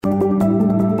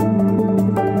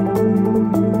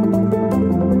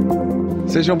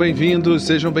Sejam bem-vindos,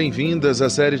 sejam bem-vindas à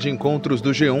série de encontros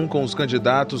do G1 com os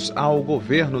candidatos ao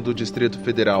governo do Distrito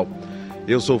Federal.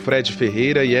 Eu sou Fred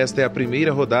Ferreira e esta é a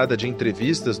primeira rodada de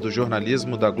entrevistas do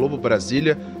jornalismo da Globo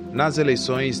Brasília nas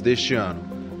eleições deste ano.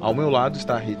 Ao meu lado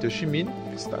está a Rita Yoshimine,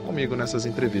 que está comigo nessas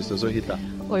entrevistas. Oi, Rita.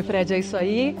 Oi, Fred, é isso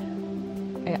aí.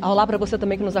 Olá para você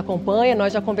também que nos acompanha.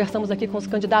 Nós já conversamos aqui com os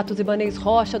candidatos Ibanez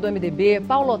Rocha, do MDB,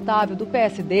 Paulo Otávio, do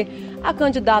PSD. A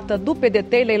candidata do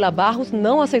PDT, Leila Barros,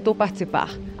 não aceitou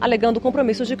participar, alegando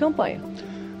compromissos de campanha.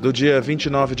 Do dia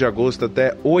 29 de agosto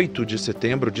até 8 de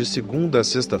setembro, de segunda a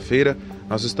sexta-feira,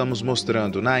 nós estamos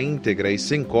mostrando na íntegra e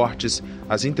sem cortes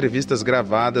as entrevistas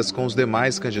gravadas com os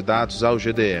demais candidatos ao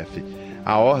GDF.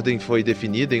 A ordem foi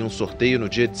definida em um sorteio no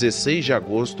dia 16 de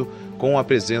agosto, com a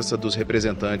presença dos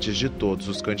representantes de todos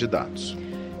os candidatos.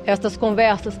 Estas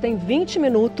conversas têm 20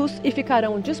 minutos e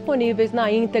ficarão disponíveis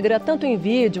na íntegra, tanto em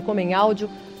vídeo como em áudio,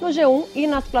 no G1 e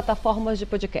nas plataformas de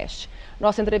podcast.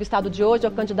 Nosso entrevistado de hoje é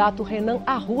o candidato Renan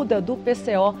Arruda, do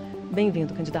PCO.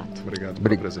 Bem-vindo, candidato. Obrigado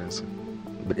pela presença.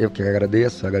 Eu que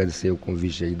agradeço, agradecer o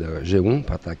convite aí da G1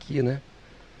 para estar aqui, né?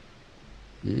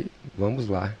 E vamos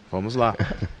lá. Vamos lá.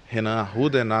 Renan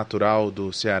Arruda é natural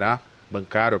do Ceará,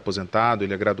 bancário aposentado,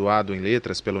 ele é graduado em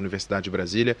Letras pela Universidade de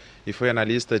Brasília e foi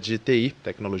analista de TI,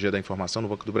 Tecnologia da Informação, no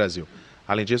Banco do Brasil.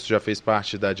 Além disso, já fez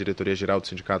parte da diretoria-geral do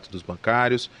Sindicato dos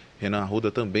Bancários. Renan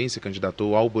Arruda também se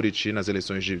candidatou ao Buriti nas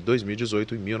eleições de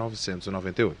 2018 e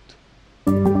 1998.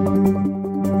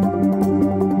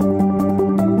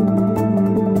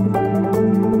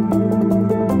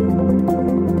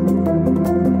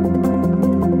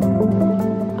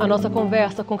 A nossa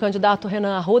conversa com o candidato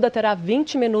Renan Arruda terá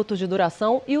 20 minutos de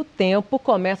duração e o tempo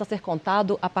começa a ser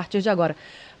contado a partir de agora.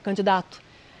 Candidato,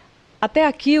 até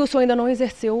aqui o senhor ainda não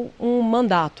exerceu um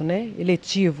mandato, né,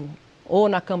 eletivo, ou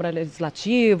na Câmara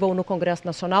Legislativa ou no Congresso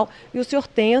Nacional, e o senhor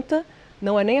tenta,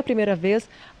 não é nem a primeira vez,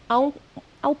 ao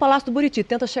Palácio do Buriti,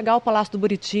 tenta chegar ao Palácio do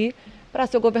Buriti para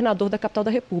ser o governador da capital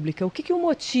da República. O que o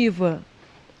motiva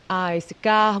a esse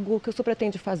cargo? O que o senhor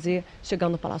pretende fazer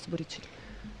chegando no Palácio do Buriti?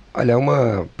 Olha,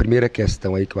 uma primeira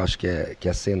questão aí que eu acho que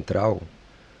é central.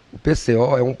 O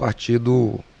PCO é um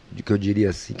partido, que eu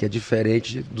diria assim, que é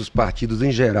diferente dos partidos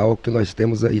em geral que nós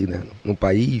temos aí, né, no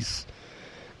país,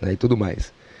 né, e tudo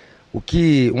mais.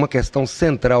 Uma questão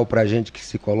central para a gente que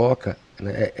se coloca,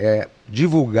 né, é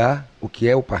divulgar o que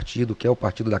é o partido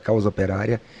da causa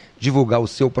operária, divulgar o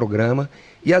seu programa,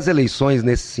 e as eleições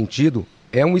nesse sentido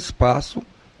é um espaço,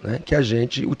 né, que a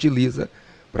gente utiliza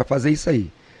para fazer isso aí.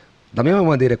 Da mesma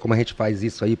maneira como a gente faz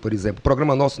isso aí, por exemplo, o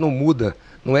programa nosso não muda,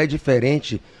 não é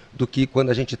diferente do que quando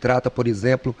a gente trata, por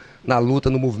exemplo, na luta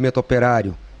no movimento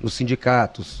operário, nos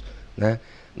sindicatos, né,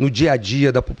 no dia a dia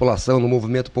da população, no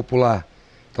movimento popular.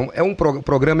 Então, o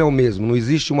programa é o mesmo, não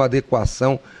existe uma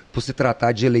adequação por se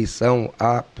tratar de eleição,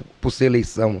 por ser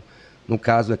eleição. No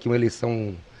caso aqui, uma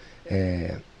eleição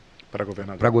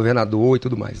para governador e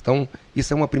tudo mais. Então,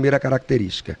 isso é uma primeira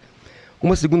característica.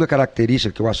 Uma segunda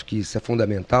característica, que eu acho que isso é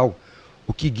fundamental,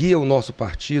 o que guia o nosso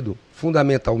partido,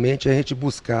 fundamentalmente, é a gente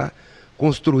buscar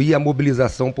construir a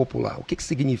mobilização popular. O que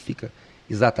significa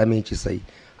exatamente isso aí?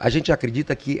 A gente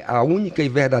acredita que a única e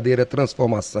verdadeira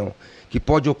transformação que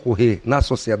pode ocorrer na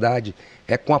sociedade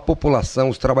é com a população,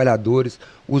 os trabalhadores,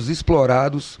 os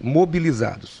explorados,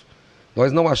 mobilizados.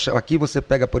 Nós não achamos, aqui você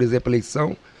pega, por exemplo,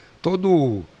 eleição,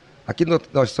 aqui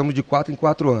nós somos de 4 em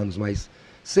 4 anos, mas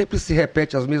sempre se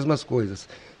repete as mesmas coisas.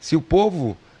 Se o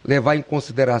povo levar em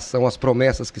consideração as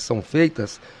promessas que são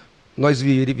feitas, nós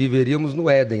viveríamos no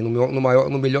Éden,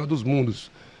 no melhor dos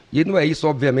mundos. E não é isso,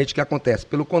 obviamente, que acontece.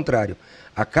 Pelo contrário,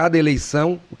 a cada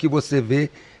eleição, o que você vê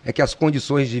é que as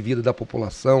condições de vida da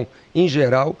população, em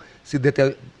geral,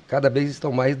 cada vez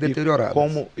estão mais deterioradas.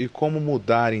 E como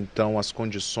mudar, então, as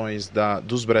condições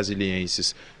dos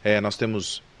brasilienses? Nós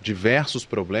temos diversos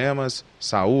problemas,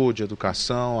 saúde,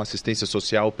 educação, assistência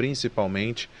social,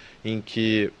 principalmente, em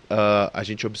que a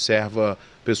gente observa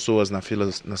pessoas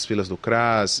nas filas do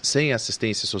CRAS, sem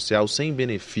assistência social, sem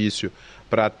benefício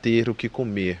para ter o que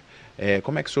comer.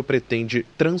 Como é que o senhor pretende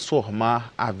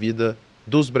transformar a vida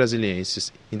dos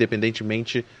brasilienses,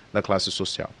 independentemente da classe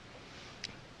social?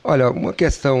 Olha, uma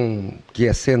questão que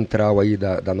é central aí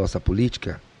da nossa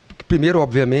política, porque primeiro,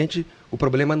 obviamente, o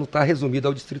problema não está resumido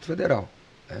ao Distrito Federal.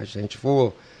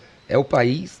 O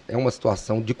país, é uma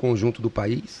situação de conjunto do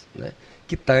país, né,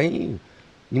 que tem,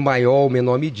 em maior ou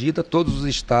menor medida, todos os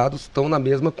estados estão na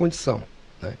mesma condição,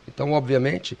 né? Então,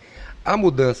 obviamente, a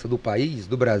mudança do país,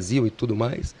 do Brasil e tudo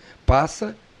mais,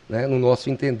 passa, né, no nosso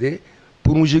entender,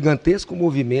 por um gigantesco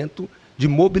movimento de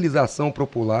mobilização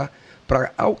popular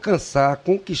para alcançar,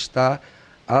 conquistar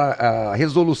a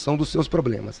resolução dos seus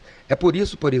problemas. É por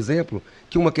isso, por exemplo,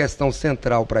 que uma questão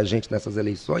central para a gente nessas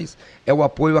eleições é o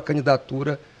apoio à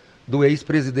candidatura do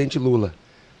ex-presidente Lula.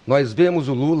 Nós vemos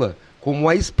o Lula como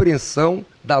a expressão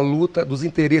da luta dos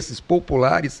interesses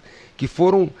populares que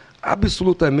foram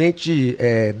absolutamente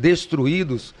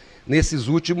destruídos nesses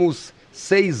últimos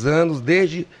 6 anos,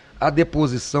 desde a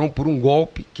deposição por um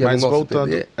golpe, que é no nosso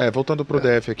entender. Voltando para o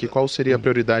DF aqui, qual seria a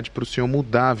prioridade para o senhor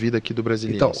mudar a vida aqui do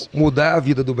brasiliense? Então, mudar a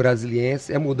vida do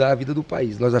brasiliense é mudar a vida do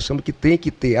país. Nós achamos que tem que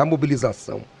ter a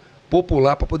mobilização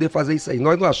popular para poder fazer isso aí.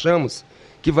 Nós não achamos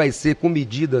que vai ser com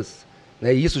medidas,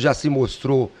 né, e isso já se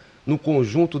mostrou no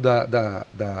conjunto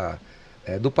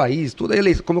do país, toda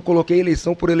eleição, como eu coloquei,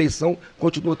 eleição por eleição,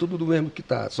 continua tudo do mesmo que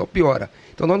está, só piora.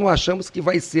 Então nós não achamos que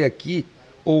vai ser aqui,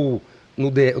 ou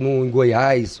em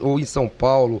Goiás, ou em São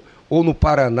Paulo, ou no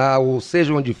Paraná, ou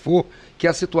seja onde for, que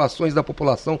as situações da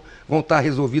população vão estar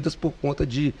resolvidas por conta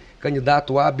de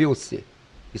candidato A, B ou C.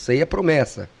 Isso aí é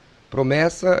promessa.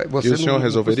 Promessa, você e o senhor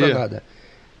resolveria? Não custa nada.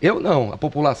 Eu não, a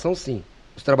população sim.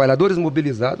 Os trabalhadores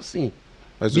mobilizados sim.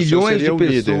 Mas milhões o senhor seria de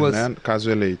pessoas, o líder, né, caso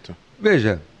eleito.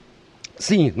 Veja,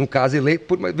 sim, no caso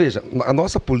eleito, mas veja, a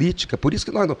nossa política, por isso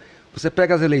que nós não, você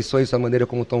pega as eleições da maneira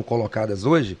como estão colocadas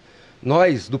hoje,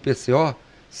 nós do PCO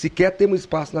sequer temos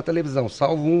espaço na televisão,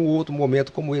 salvo um ou outro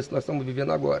momento como esse que nós estamos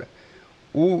vivendo agora.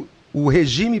 O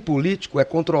regime político é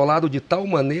controlado de tal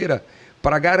maneira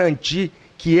para garantir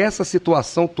que essa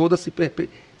situação toda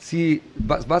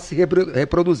vá se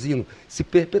reproduzindo, se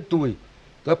perpetue.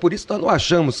 Então é por isso que nós não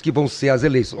achamos que vão ser as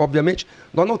eleições. Obviamente,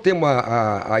 nós não temos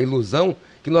a ilusão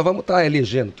que nós vamos estar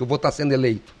elegendo, que eu vou estar sendo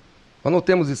eleito. Nós não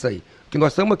temos isso aí. O que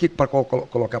nós estamos aqui para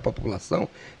colocar para a população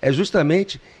é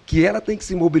justamente que ela tem que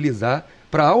se mobilizar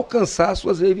para alcançar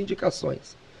suas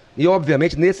reivindicações. E,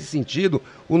 obviamente, nesse sentido,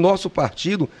 o nosso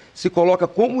partido se coloca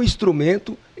como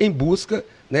instrumento em busca,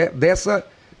 né,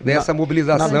 dessa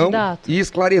mobilização e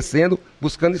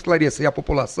buscando esclarecer a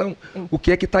população o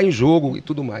que é que está em jogo e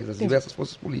tudo mais, as diversas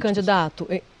forças políticas. Candidato,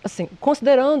 assim,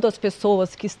 considerando as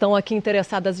pessoas que estão aqui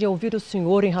interessadas em ouvir o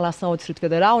senhor em relação ao Distrito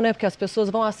Federal, né, porque as pessoas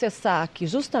vão acessar aqui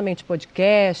justamente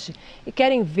podcast e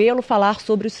querem vê-lo falar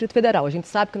sobre o Distrito Federal. A gente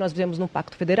sabe que nós vivemos num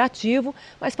pacto federativo,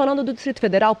 mas falando do Distrito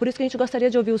Federal, por isso que a gente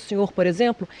gostaria de ouvir o senhor, por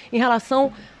exemplo, em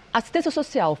relação assistência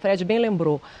social. O Fred bem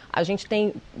lembrou, a gente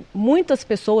tem muitas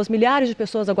pessoas, milhares de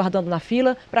pessoas aguardando na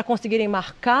fila para conseguirem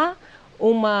marcar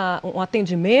um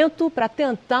atendimento para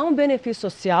tentar um benefício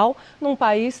social num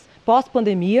país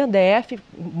pós-pandemia, DF,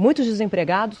 muitos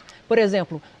desempregados. Por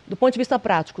exemplo, do ponto de vista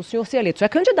prático, o senhor ser eleito, o senhor é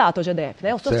candidato ao GDF,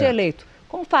 né? O senhor ser eleito,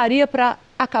 como faria para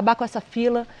acabar com essa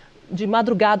fila de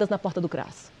madrugadas na porta do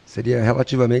CRAS? Seria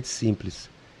relativamente simples.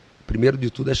 Primeiro de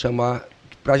tudo é chamar,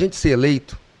 para a gente ser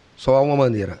eleito, só há uma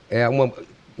maneira,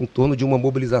 em torno de uma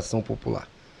mobilização popular.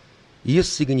 Isso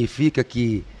significa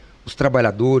que os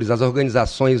trabalhadores, as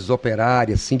organizações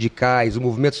operárias, sindicais, o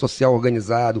movimento social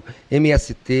organizado,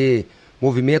 MST,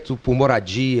 movimento por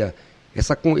moradia,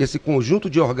 esse conjunto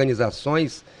de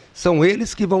organizações, são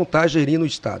eles que vão estar gerindo o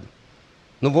Estado.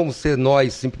 Não vamos ser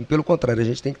nós, pelo contrário, a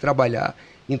gente tem que trabalhar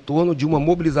em torno de uma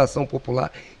mobilização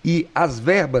popular e as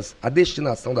verbas, a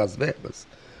destinação das verbas,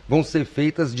 vão ser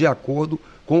feitas de acordo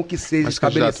com o que seja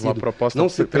estabelecido. Uma proposta,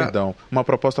 uma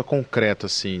proposta concreta,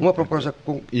 sim. Uma proposta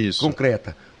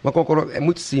concreta. É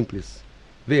muito simples.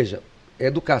 Veja,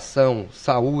 educação,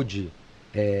 saúde,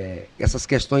 essas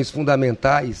questões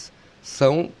fundamentais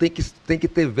tem que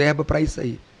ter verba para isso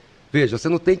aí. Veja, você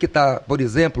não tem que estar, por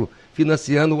exemplo,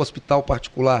 financiando o hospital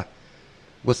particular.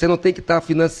 Você não tem que estar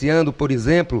financiando, por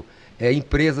exemplo,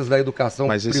 empresas da educação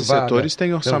privada. Mas esses setores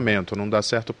têm orçamento, não dá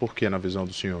certo por quê, na visão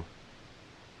do senhor?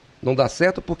 Não dá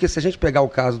certo porque se a gente pegar o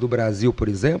caso do Brasil, por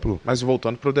exemplo... Mas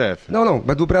voltando para o DF. Não,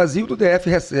 mas do Brasil e do DF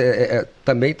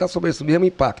também está sobre esse mesmo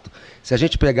impacto. Se a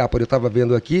gente pegar, eu estava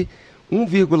vendo aqui,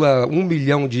 1,1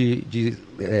 milhão de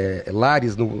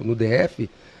lares no DF,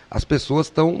 as pessoas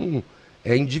estão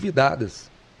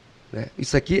endividadas. Né?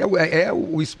 Isso aqui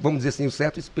vamos dizer assim, o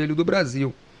certo espelho do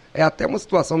Brasil. É até uma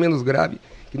situação menos grave,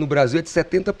 que no Brasil é de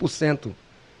 70%.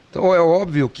 Então é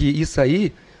óbvio que isso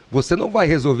aí, você não vai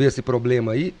resolver esse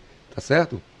problema aí, tá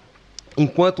certo?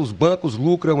 Enquanto os bancos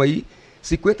lucram aí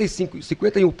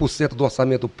 51% do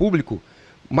orçamento público,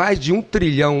 mais de 1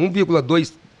 trilhão,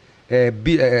 1,2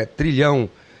 trilhão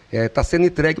está sendo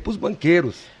entregue para os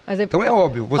banqueiros. Então é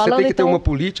óbvio, você tem que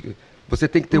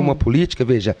ter uma política,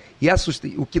 veja, e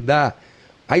o que dá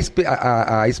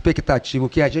a expectativa, o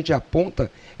que a gente aponta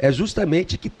é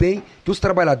justamente que os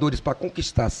trabalhadores, para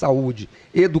conquistar saúde,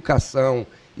 educação,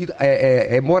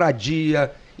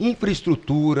 moradia,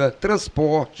 infraestrutura,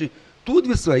 transporte,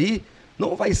 tudo isso aí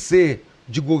não vai ser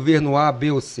de governo A, B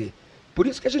ou C. Por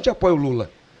isso que a gente apoia o Lula.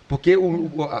 Porque o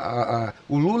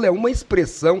Lula é uma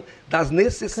expressão das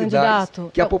necessidades Candidato,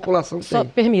 que a população tem.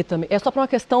 Permita-me, é só para uma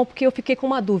questão, porque eu fiquei com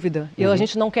uma dúvida. A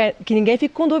gente não quer que ninguém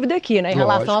fique com dúvida aqui, né, em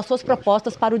relação às suas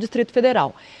propostas para o Distrito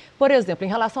Federal. Por exemplo, em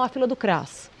relação à fila do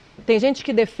CRAS. Tem gente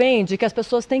que defende que as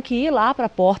pessoas têm que ir lá para a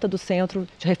porta do Centro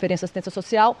de Referência à Assistência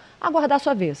Social aguardar a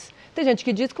sua vez. Tem gente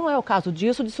que diz que não é o caso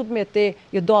disso, de submeter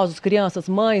idosos, crianças,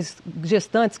 mães,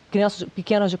 gestantes, crianças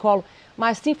pequenas de colo,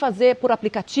 mas sim fazer por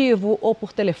aplicativo, ou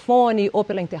por telefone, ou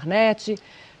pela internet.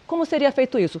 Como seria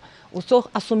feito isso? O senhor,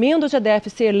 assumindo o GDF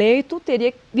ser eleito,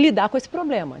 teria que lidar com esse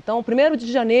problema. Então, 1º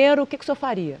de janeiro, o que o senhor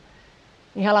faria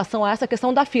em relação a essa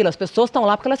questão da fila? As pessoas estão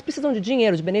lá porque elas precisam de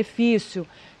dinheiro, de benefício,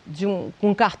 de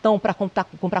um cartão para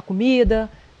comprar comida.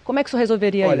 Como é que o senhor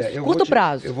resolveria isso? Curto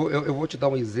prazo. Eu vou te dar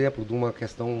um exemplo de uma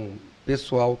questão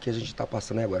pessoal que a gente está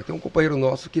passando agora. Tem um companheiro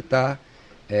nosso que está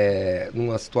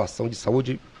numa situação de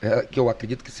saúde que eu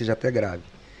acredito que seja até grave.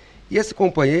 E esse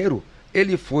companheiro,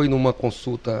 ele foi numa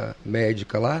consulta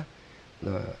médica lá,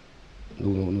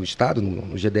 no estado,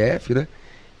 no GDF, né?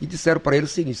 E disseram para ele o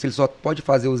seguinte: ele só pode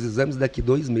fazer os exames daqui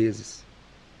 2 meses.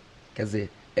 Quer dizer,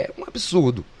 é um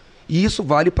absurdo. E isso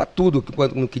vale para tudo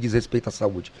no que diz respeito à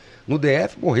saúde. No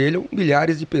DF morreram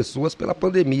milhares de pessoas pela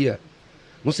pandemia.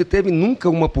 Não se teve nunca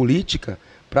uma política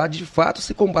para, de fato,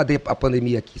 se combater a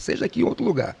pandemia aqui, seja aqui em outro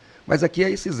lugar. Mas aqui é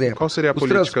esse exemplo. Qual seria a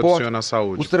política do senhor na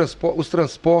saúde? Os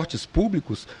transportes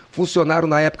públicos funcionaram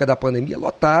na época da pandemia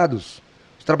lotados.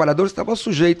 Os trabalhadores estavam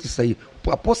sujeitos a isso aí.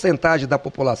 A porcentagem da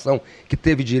população que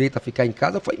teve direito a ficar em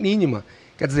casa foi mínima.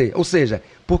 Quer dizer, ou seja,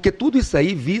 porque tudo isso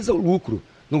aí visa o lucro.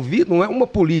 Não é uma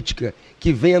política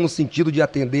que venha no sentido de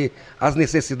atender às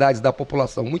necessidades da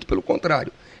população. Muito pelo contrário.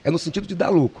 É no sentido de dar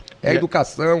lucro. É a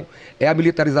educação, é a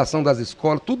militarização das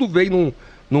escolas. Tudo vem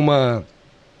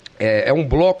é um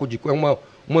bloco,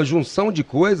 uma junção de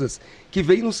coisas que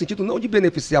vem no sentido não de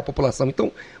beneficiar a população. Então,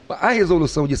 a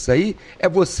resolução disso aí é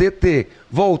você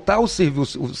voltar o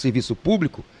serviço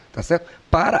público, tá certo?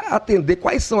 Para atender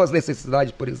quais são as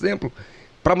necessidades, por exemplo,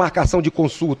 para marcação de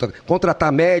consulta,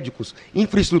 contratar médicos,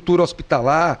 infraestrutura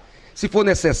hospitalar. Se for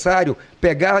necessário,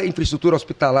 pegar a infraestrutura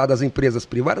hospitalar das empresas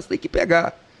privadas, tem que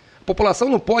pegar. A população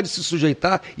não pode se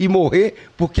sujeitar e morrer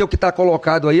porque o que está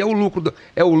colocado aí é o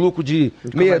lucro de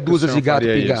meia dúzia de gatos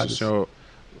pingados. Senhor,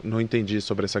 não entendi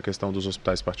sobre essa questão dos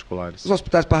hospitais particulares. Os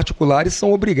hospitais particulares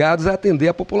são obrigados a atender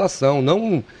a população,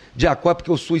 não de acordo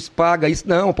porque o SUS paga isso.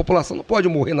 Não, a população não pode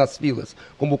morrer nas filas,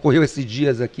 como ocorreu esses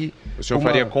dias aqui. O senhor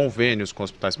faria convênios com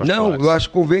hospitais particulares? Não, eu acho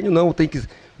que convênio não. Tem que,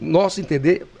 nosso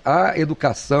entender, a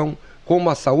educação como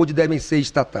a saúde devem ser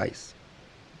estatais.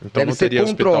 Então devem não teria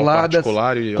ser hospital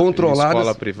particular e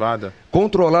escola privada?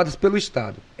 Controladas pelo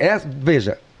Estado.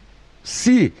 Veja,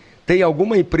 se tem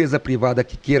alguma empresa privada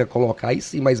que queira colocar aí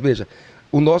sim, mas veja,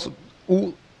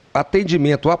 o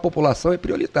atendimento à população é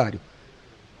prioritário.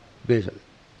 Veja,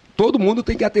 todo mundo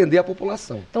tem que atender a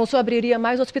população. Então o senhor abriria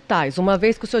mais hospitais, uma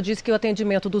vez que o senhor disse que o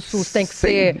atendimento do SUS tem que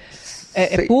ser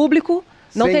público,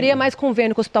 não teria mais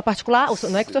convênio com o hospital particular,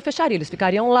 não é que o senhor fecharia, eles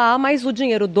ficariam lá, mas o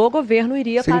dinheiro do governo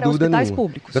iria para hospitais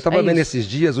públicos. Eu estava vendo esses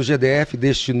dias, o GDF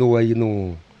destinou aí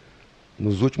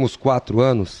nos últimos 4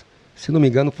 anos, se não me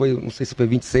engano, não sei se foi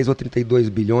 26 ou 32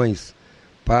 bilhões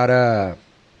para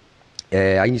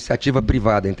a iniciativa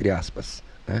privada, entre aspas.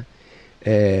 Né?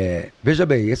 Veja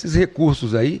bem, esses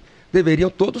recursos aí deveriam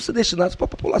todos ser destinados para a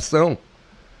população.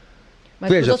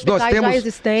 Mas os hospitais já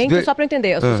existentes, só para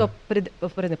entender, o senhor,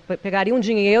 por exemplo, pegaria um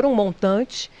dinheiro, um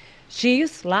montante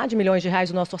X, lá de milhões de reais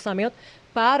do nosso orçamento,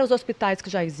 para os hospitais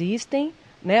que já existem,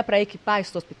 né, para equipar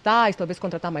esses hospitais, talvez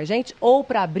contratar mais gente, ou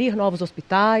para abrir novos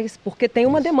hospitais, porque tem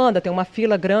uma demanda, tem uma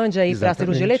fila grande aí para a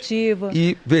cirurgia eletiva.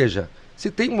 E veja,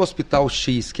 se tem um hospital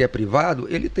X que é privado,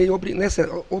 ele tem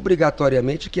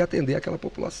obrigatoriamente que atender aquela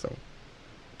população.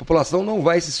 A população não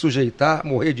vai se sujeitar a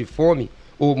morrer de fome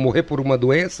ou morrer por uma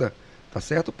doença, tá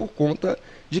certo? Por conta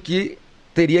de que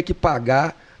teria que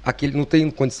pagar aquele, não tem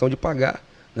condição de pagar,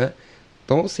 né?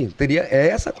 Então, assim, é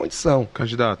essa a condição.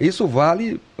 Candidato. Isso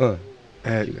vale...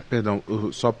 Perdão,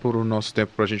 só por o nosso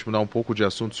tempo, para a gente mudar um pouco de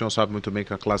assunto, o senhor sabe muito bem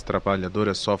que a classe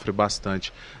trabalhadora sofre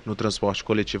bastante no transporte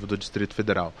coletivo do Distrito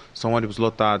Federal. São ônibus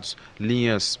lotados,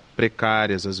 linhas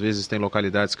precárias, às vezes tem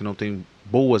localidades que não têm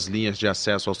boas linhas de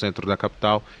acesso ao centro da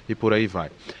capital e por aí vai.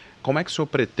 Como é que o senhor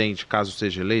pretende, caso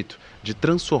seja eleito, de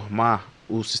transformar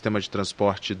o sistema de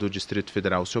transporte do Distrito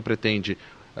Federal? O senhor pretende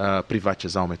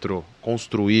privatizar o metrô,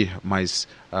 construir mais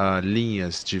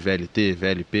linhas de VLT,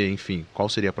 VLP, enfim, qual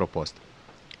seria a proposta?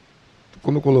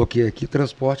 Como eu coloquei aqui,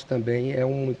 transporte também é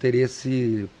um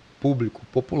interesse público,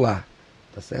 popular,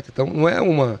 tá certo? Então não é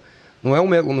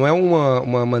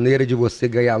uma maneira de você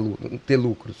ter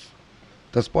lucros.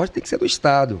 O transporte tem que ser do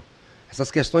Estado. essas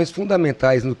questões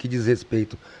fundamentais no que diz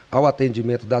respeito ao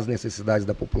atendimento das necessidades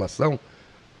da população,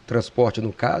 transporte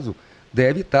no caso,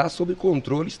 deve estar sob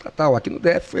controle estatal. Aqui no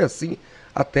DF foi assim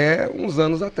até uns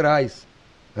anos atrás,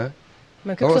 né?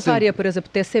 Mas o que você faria, por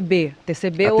exemplo, TCB?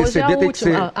 TCB hoje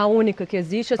é a única que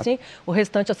existe, assim, o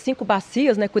restante, as 5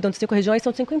 bacias, né, cuidam de 5 regiões,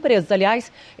 são 5 empresas.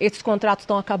 Aliás, esses contratos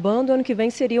estão acabando, o ano que vem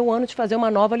seria o ano de fazer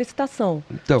uma nova licitação,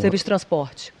 então, serviço de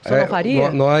transporte. O senhor não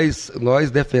faria?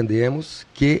 Nós defendemos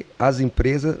que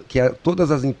todas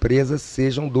as empresas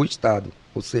sejam do Estado,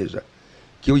 ou seja,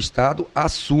 que o Estado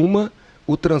assuma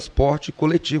o transporte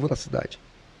coletivo na cidade.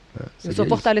 O senhor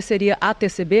fortaleceria a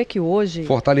TCB, que hoje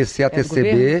fortalecer a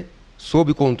TCB,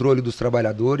 sob controle dos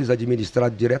trabalhadores,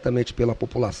 administrado diretamente pela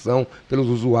população, pelos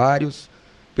usuários,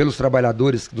 pelos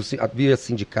trabalhadores via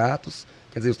sindicatos,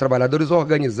 quer dizer, os trabalhadores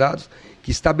organizados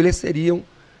que estabeleceriam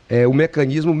o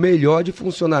mecanismo melhor de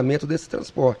funcionamento desse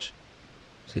transporte.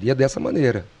 Seria dessa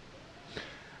maneira.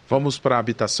 Vamos para a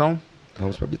habitação?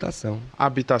 Vamos para a habitação. A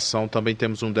habitação, também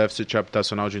temos um déficit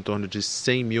habitacional de em torno de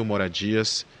 100 mil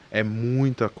moradias. É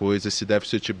muita coisa, esse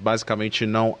déficit basicamente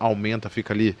não aumenta,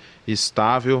 fica ali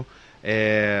estável.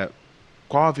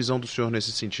 Qual a visão do senhor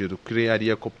nesse sentido?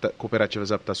 Criaria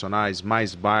cooperativas habitacionais,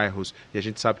 mais bairros, e a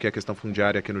gente sabe que a questão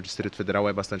fundiária aqui no Distrito Federal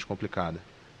é bastante complicada.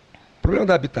 O problema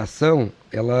da habitação,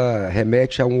 ela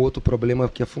remete a um outro problema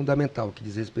que é fundamental, que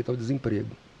diz respeito ao desemprego.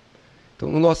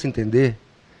 Então, no nosso entender,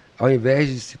 ao invés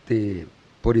de se ter,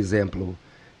 por exemplo,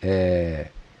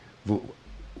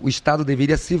 o Estado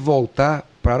deveria se voltar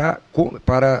para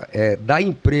dar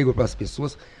emprego para as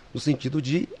pessoas, no sentido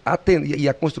de atender, e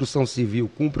a construção civil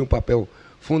cumpre um papel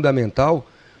fundamental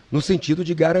no sentido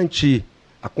de garantir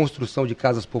a construção de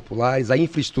casas populares, a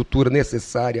infraestrutura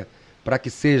necessária para que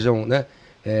sejam, né,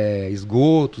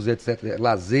 esgotos, etc.,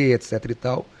 lazer, etc. e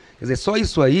tal. Quer dizer, só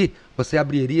isso aí você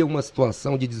abriria uma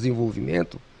situação de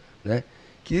desenvolvimento, né,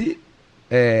 que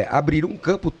abriria um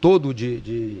campo todo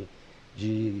de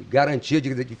garantia,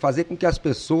 de fazer com que as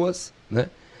pessoas, né,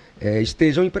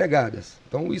 estejam empregadas.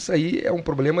 Então, isso aí é um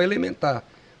problema elementar,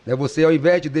 né? Você, ao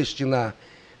invés de destinar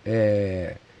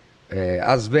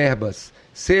as verbas,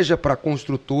 seja para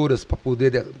construtoras, para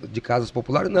poder de casas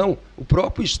populares, não. O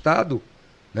próprio Estado,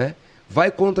 né, vai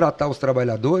contratar os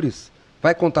trabalhadores,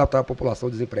 vai contratar a população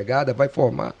desempregada, vai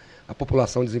formar a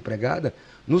população desempregada,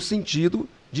 no sentido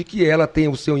de que ela tenha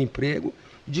o seu emprego,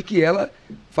 de que ela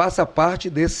faça parte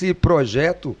desse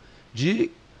projeto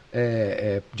de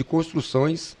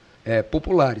construções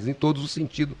populares, em todos os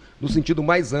sentidos, no sentido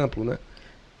mais amplo, né?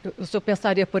 O senhor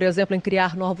pensaria, por exemplo, em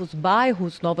criar novos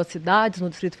bairros, novas cidades no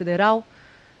Distrito Federal?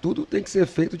 Tudo tem que ser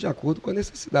feito de acordo com a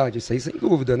necessidade, isso aí sem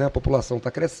dúvida, né? A população está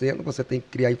crescendo, você tem que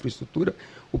criar infraestrutura.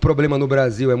 O problema no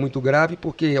Brasil é muito grave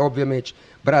porque, obviamente,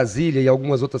 Brasília e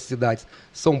algumas outras cidades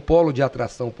são polo de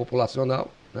atração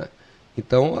populacional, né?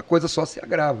 Então a coisa só se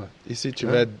agrava. E se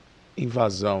tiver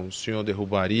invasão, o senhor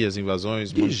derrubaria as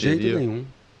invasões? De jeito nenhum.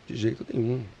 De jeito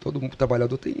nenhum. Todo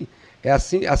trabalhador tem...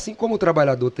 assim como o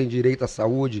trabalhador tem direito à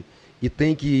saúde e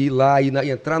tem que ir lá e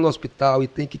entrar no hospital e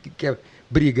tem que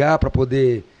brigar para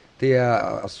poder ter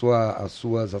as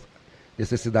suas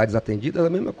necessidades atendidas, a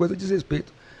mesma coisa diz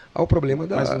respeito ao problema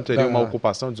da... Mas não teria uma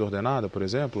ocupação desordenada, por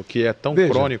exemplo, que é tão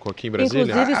crônico aqui em Brasília?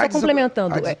 Inclusive, só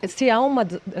complementando, se há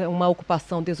uma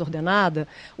ocupação desordenada,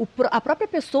 a própria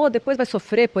pessoa depois vai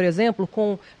sofrer, por exemplo,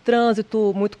 com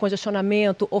trânsito, muito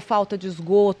congestionamento, ou falta de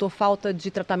esgoto, ou falta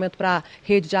de tratamento para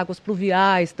rede de águas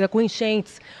pluviais, com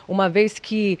enchentes, uma vez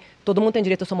que todo mundo tem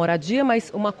direito à sua moradia,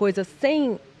 mas uma coisa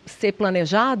sem ser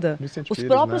planejada, os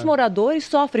próprios moradores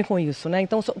sofrem com isso, né?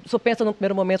 Então, só pensa no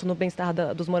primeiro momento no bem-estar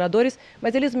dos moradores,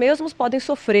 mas eles mesmos podem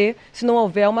sofrer se não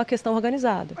houver uma questão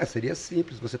organizada. Seria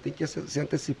simples, você tem que se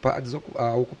antecipar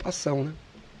a ocupação, né?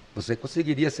 Você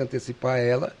conseguiria se antecipar a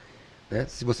ela, né?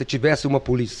 Se você tivesse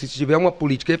se tiver uma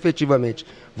política efetivamente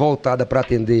voltada para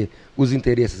atender os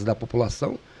interesses da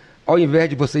população, ao invés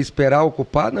de você esperar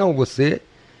ocupar, não, você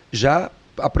já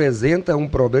apresenta um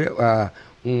problema,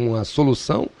 uma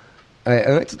solução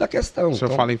antes da questão. O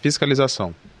senhor fala em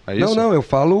fiscalização, é isso? Não, eu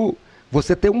falo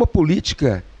você ter uma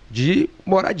política de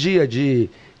moradia, de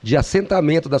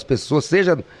assentamento das pessoas,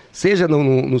 seja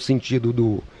no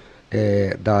sentido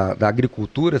da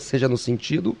agricultura, seja no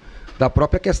sentido da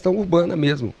própria questão urbana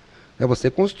mesmo.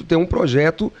 Você ter um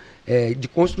projeto de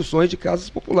construções de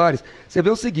casas populares. Você vê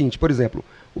o seguinte, por exemplo,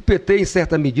 o PT, em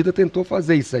certa medida, tentou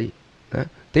fazer isso aí, né?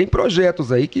 Tem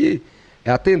projetos aí que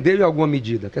atender em alguma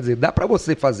medida. Quer dizer, dá para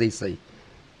você fazer isso aí.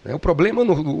 O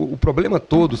problema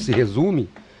todo se resume,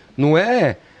 não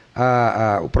é...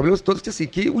 o problema todo é assim,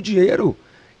 que o dinheiro,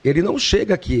 ele não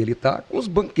chega aqui, ele está com os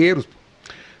banqueiros.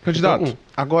 Candidato, Então,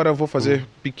 agora eu vou fazer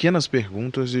pequenas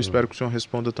perguntas e espero que o senhor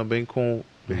responda também com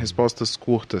respostas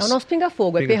curtas. É o nosso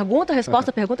pinga-fogo, é pergunta,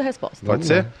 resposta, pergunta, resposta. Pode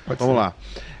ser? Vamos lá.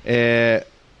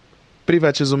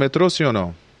 Privatiza o metrô, sim ou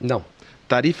não? Não.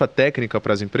 Tarifa técnica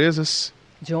para as empresas?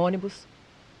 De ônibus.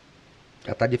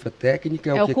 A tarifa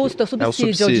técnica É o custo, é o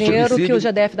subsídio, é o dinheiro que o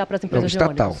GDF dá para as empresas de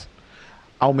ônibus.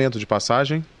 Aumento de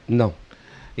passagem? Não.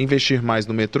 Investir mais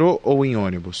no metrô ou em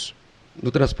ônibus? No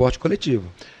transporte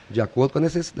coletivo, de acordo com a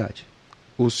necessidade.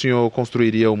 O senhor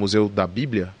construiria o Museu da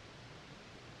Bíblia?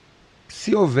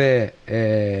 Se houver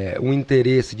um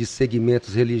interesse de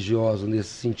segmentos religiosos nesse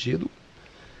sentido,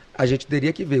 a gente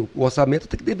teria que ver. O orçamento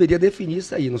deveria definir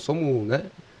isso aí. Não somos, né?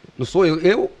 Não sou eu.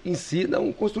 Eu, em si,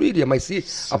 não construiria. Mas se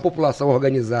a população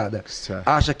organizada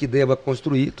acha que deva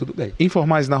construir, tudo bem.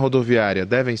 Informais na rodoviária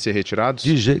devem ser retirados?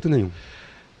 De jeito nenhum.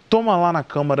 Toma lá na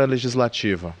Câmara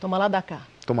Legislativa. Toma lá da cá.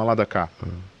 Toma lá da cá.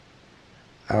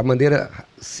 A maneira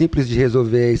simples de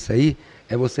resolver isso aí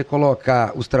é você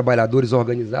colocar os trabalhadores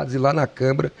organizados e ir lá na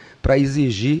Câmara para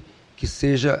exigir que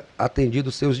seja atendido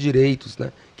os seus direitos,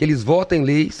 né? Que eles votem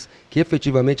leis que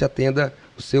efetivamente atenda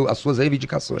as suas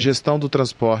reivindicações. Gestão do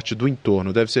transporte do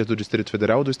entorno deve ser do Distrito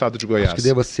Federal ou do Estado de Goiás? Acho que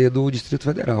deva ser do Distrito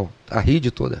Federal, a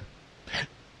rede toda.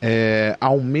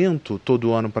 Aumento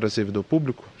todo ano para servidor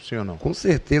público, sim ou não? Com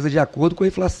certeza, de acordo com a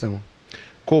inflação.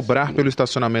 Cobrar pelo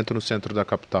estacionamento no centro da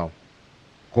capital?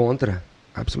 Contra,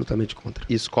 absolutamente contra.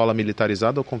 Escola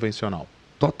militarizada ou convencional?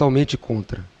 Totalmente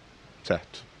contra.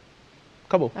 Certo.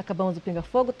 Acabou. Acabamos o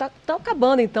Pinga-Fogo. Tá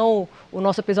acabando, então, o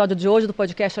nosso episódio de hoje do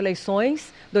podcast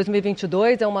Eleições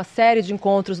 2022. É uma série de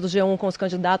encontros do G1 com os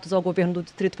candidatos ao governo do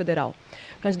Distrito Federal.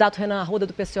 Candidato Renan Arruda,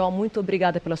 do PCO, muito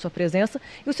obrigada pela sua presença.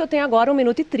 E o senhor tem agora 1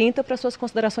 minuto e 30 para suas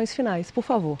considerações finais, por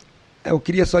favor. Eu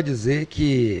queria só dizer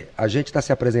que a gente está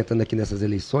se apresentando aqui nessas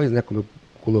eleições, né, como eu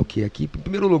coloquei aqui, em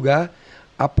primeiro lugar,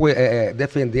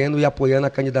 defendendo e apoiando a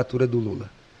candidatura do Lula.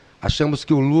 Achamos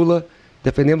que o Lula...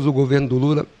 Defendemos o governo do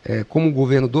Lula como um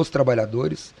governo dos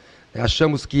trabalhadores.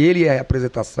 Achamos que ele é a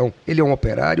representação, ele é um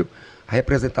operário, a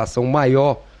representação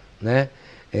maior, né,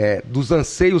 dos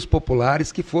anseios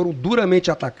populares que foram duramente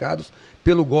atacados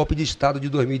pelo golpe de Estado de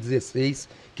 2016,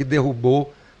 que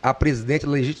derrubou a presidente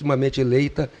legitimamente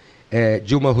eleita,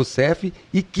 Dilma Rousseff,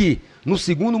 e que, no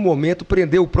segundo momento,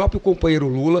 prendeu o próprio companheiro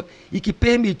Lula e que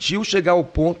permitiu chegar ao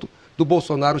ponto do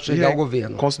Bolsonaro chegar ao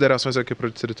governo. Considerações aqui para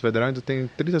o Distrito Federal, ainda tem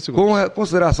 30 segundos. Com a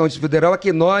consideração do Distrito Federal é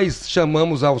que nós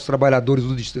chamamos aos trabalhadores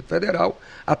do Distrito Federal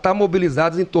a estar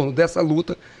mobilizados em torno dessa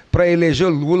luta para eleger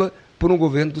Lula por um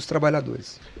governo dos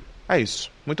trabalhadores. É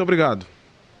isso. Muito obrigado.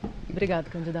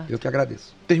 Obrigado, candidato. Eu que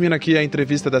agradeço. Termina aqui a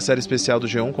entrevista da série especial do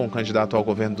G1 com o candidato ao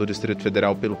governo do Distrito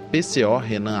Federal pelo PCO,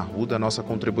 Renan Arruda. Nossa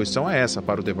contribuição é essa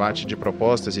para o debate de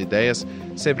propostas e ideias,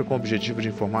 sempre com o objetivo de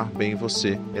informar bem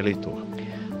você, eleitor.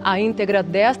 A íntegra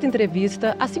desta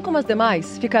entrevista, assim como as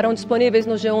demais, ficarão disponíveis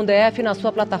no G1DF e na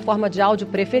sua plataforma de áudio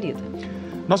preferida.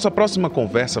 Nossa próxima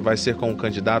conversa vai ser com o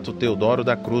candidato Teodoro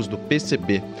da Cruz, do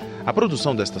PCB. A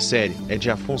produção desta série é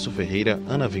de Afonso Ferreira,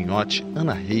 Ana Vinhotti,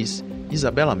 Ana Reis,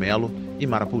 Isabela Melo e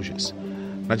Mara Puges.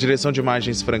 Na direção de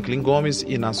imagens, Franklin Gomes,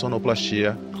 e na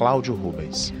sonoplastia, Cláudio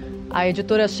Rubens. A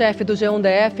editora-chefe do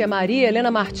G1DF é Maria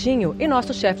Helena Martinho e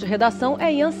nosso chefe de redação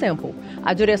é Ian Semple.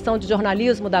 A direção de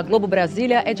jornalismo da Globo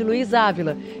Brasília é de Luiz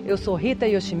Ávila. Eu sou Rita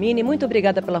Yoshimine, muito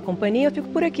obrigada pela companhia, eu fico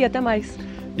por aqui, até mais.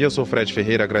 E eu sou Fred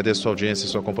Ferreira, agradeço a sua audiência e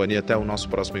sua companhia, até o nosso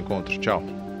próximo encontro. Tchau.